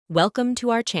Welcome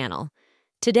to our channel.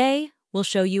 Today, we'll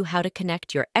show you how to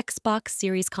connect your Xbox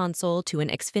Series console to an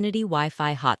Xfinity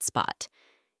Wi-Fi hotspot.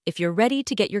 If you're ready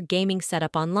to get your gaming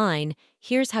setup online,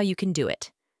 here's how you can do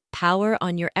it. Power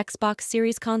on your Xbox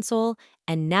Series console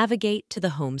and navigate to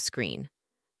the home screen.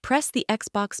 Press the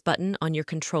Xbox button on your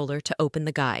controller to open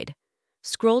the guide.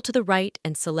 Scroll to the right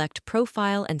and select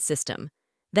Profile and System,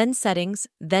 then Settings,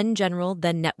 then General,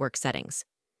 then Network Settings.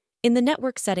 In the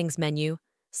Network Settings menu,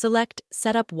 select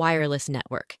Set up Wireless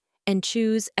Network and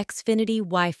choose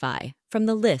Xfinitywifi from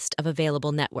the list of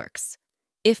available networks.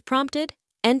 If prompted,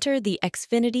 enter the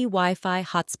Xfinitywifi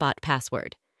Hotspot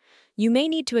password. You may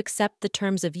need to accept the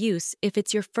terms of use if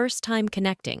it's your first time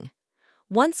connecting.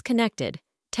 Once connected,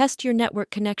 test your network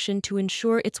connection to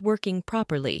ensure it's working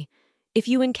properly. If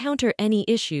you encounter any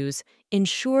issues,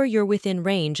 ensure you're within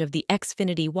range of the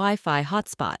Xfinity Wi-Fi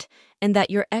hotspot and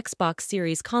that your Xbox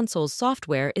Series console's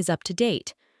software is up to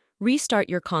date. Restart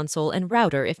your console and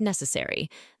router if necessary.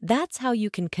 That's how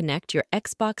you can connect your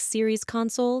Xbox Series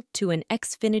console to an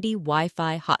Xfinity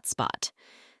Wi-Fi hotspot.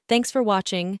 Thanks for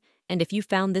watching, and if you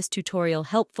found this tutorial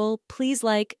helpful, please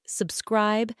like,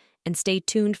 subscribe, and stay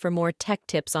tuned for more tech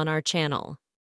tips on our channel.